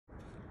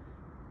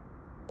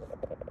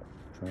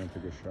someone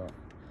took a shot.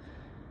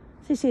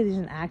 They say there's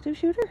an active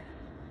shooter? I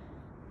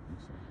think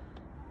so.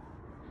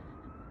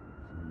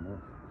 No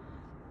more.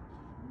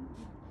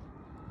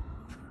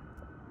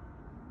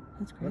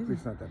 That's crazy. Luckily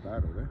it's not that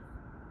bad, are they?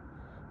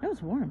 No,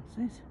 it's warm. It's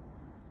nice.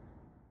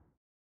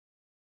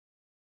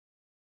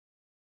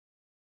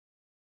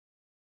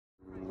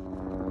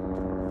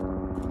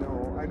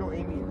 No, I know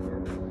Amy is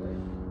here.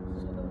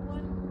 So the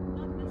one,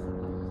 not this house,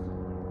 but not the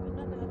other one,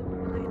 in the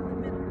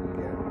middle.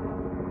 Yeah.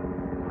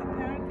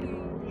 Apparently,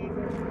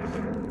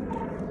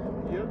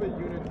 You have a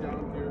unit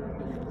down here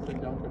that you can send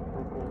down to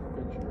Purple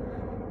Finch.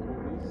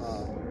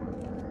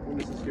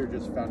 Witnesses here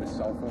just found a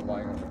cell phone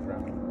lying on the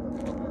ground.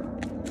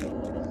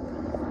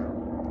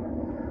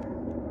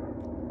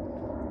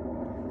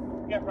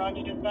 Yeah,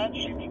 Roger dispatch.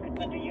 If you could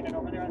send a unit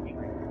over there, I'd be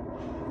great.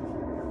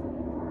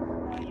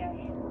 Yeah,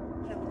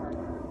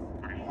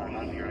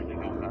 I'm here. I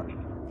think I'll stop.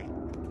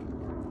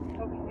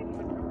 Okay, if you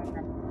would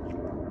remember.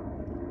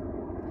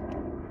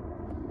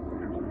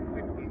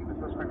 The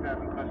suspect has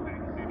in custody.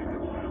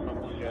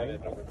 Yeah, that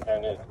number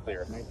 10 is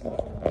clear.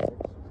 1976.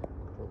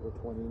 October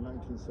 20,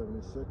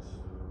 1976.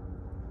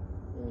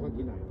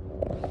 29.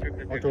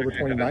 October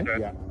 29th?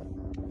 Yeah.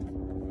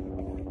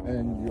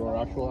 And your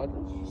actual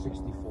address?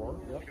 64.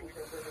 Yep.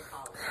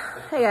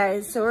 hey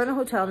guys, so we're in a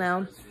hotel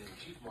now.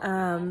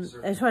 I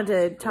just wanted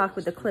to talk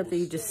with the clip that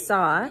you just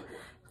saw.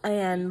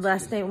 And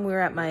last night when we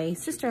were at my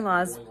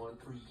sister-in-law's,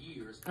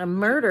 a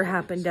murder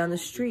happened down the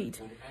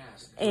street.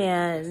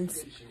 And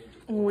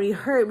we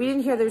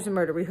didn't hear there was a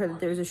murder, we heard that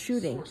there was a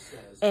shooting.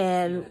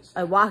 And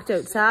I walked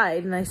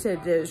outside and I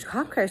said, there's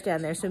cop cars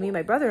down there. So me and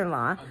my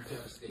brother-in-law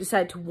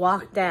decided to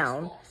walk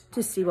down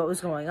to see what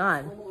was going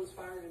on.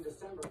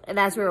 And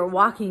as we were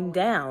walking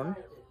down,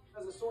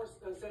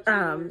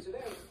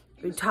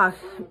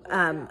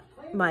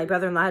 my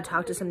brother-in-law had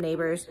talked to some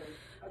neighbors,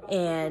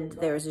 and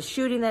there was a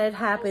shooting that had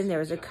happened. There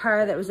was a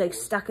car that was like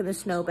stuck in the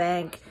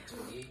snowbank.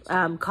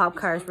 Cop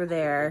cars were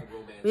there.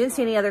 We didn't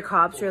see any other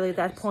cops really at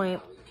that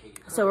point.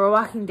 So we're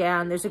walking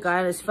down. There's a guy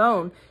on his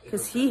phone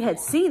because he had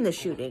seen the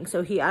shooting.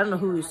 So I don't know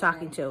who he was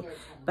talking to,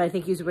 but I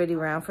think he was waiting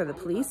around for the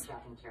police.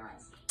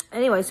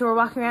 Anyway, so we're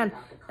walking around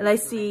and I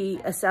see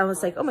I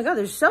was like, oh my God,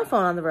 there's a cell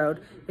phone on the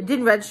road. It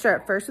didn't register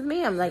at first with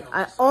me. I'm like,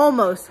 I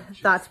almost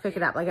thought to pick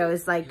it up. Like I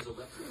was like,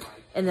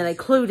 and then I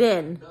clued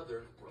in,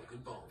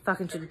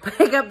 fucking should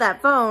pick up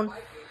that phone.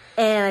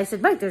 And I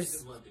said, Mike,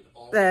 there's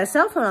a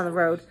cell phone on the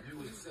road.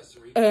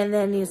 And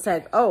then he's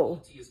like, oh.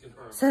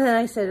 So then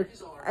I said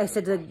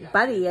to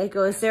Buddy, I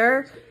go, is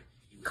there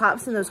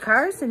cops in those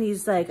cars? And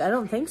he's like, I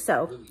don't think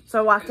so. So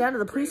I walked down to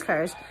the police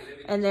cars,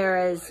 and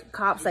there is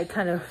cops like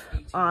kind of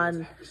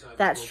on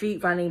that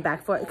street running back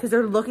and forth because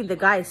they're looking, the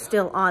guy is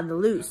still on the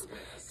loose.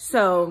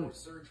 So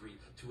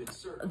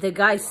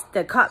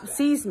the cop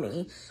sees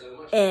me,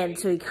 and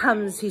so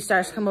he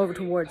starts to come over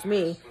towards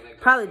me,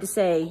 probably to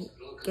say,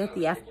 get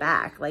the F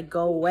back, like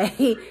go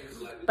away.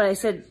 But I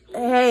said,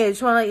 hey, I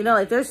just want to let you know,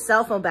 like there's a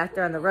cell phone back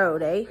there on the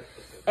road, eh?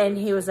 And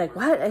he was like,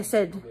 what? I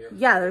said,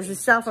 yeah, there's a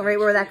cell phone right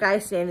where that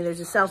guy's standing. There's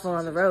a cell phone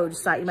on the road.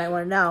 Just thought you might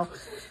want to know.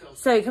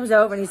 So he comes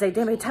over and he's like, did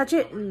anybody touch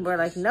it? And we're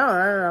like,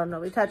 no,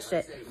 nobody touched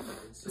it.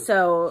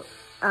 So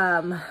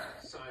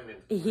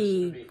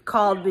he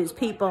called his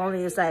people and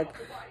he was like,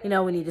 we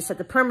need to set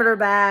the perimeter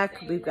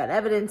back. We've got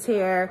evidence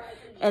here.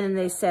 And then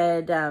they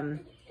said,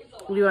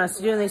 what do you want us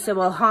to do? And they said,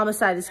 well,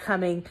 homicide is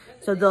coming.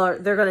 So they're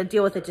going to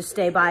deal with it. Just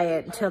stay by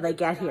it until they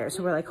get here.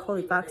 So we're like,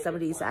 holy fuck,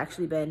 somebody's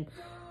actually been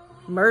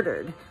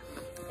murdered.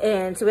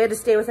 And so we had to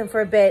stay with him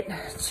for a bit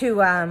to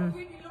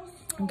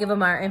give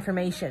him our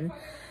information.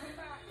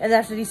 And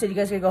after he said, you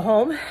guys gotta go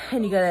home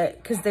and you gotta,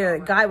 because the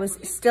guy was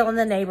still in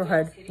the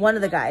neighborhood. One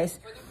of the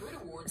guys,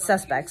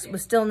 suspects,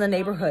 was still in the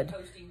neighborhood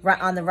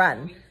on the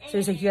run. So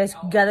he's like, you guys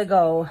gotta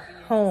go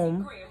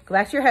home, go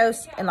back to your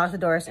house and lock the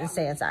doors and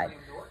stay inside.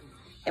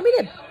 And we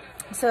did.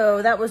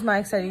 So that was my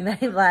exciting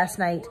night last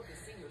night.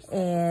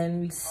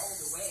 And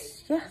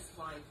yeah.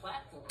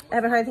 I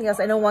haven't heard anything else.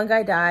 I know one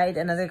guy died.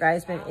 Another guy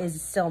is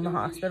still in the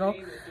hospital.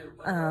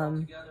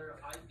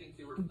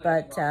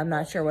 But I'm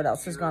not sure what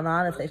else has gone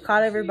on, if they've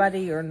caught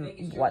everybody or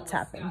what's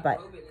happened. But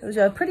it was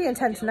a pretty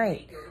intense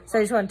night. So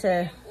I just wanted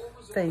to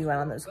fill you in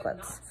on those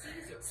clips.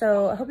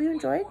 So I hope you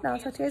enjoyed, and I'll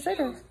talk to you guys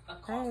later.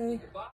 Bye.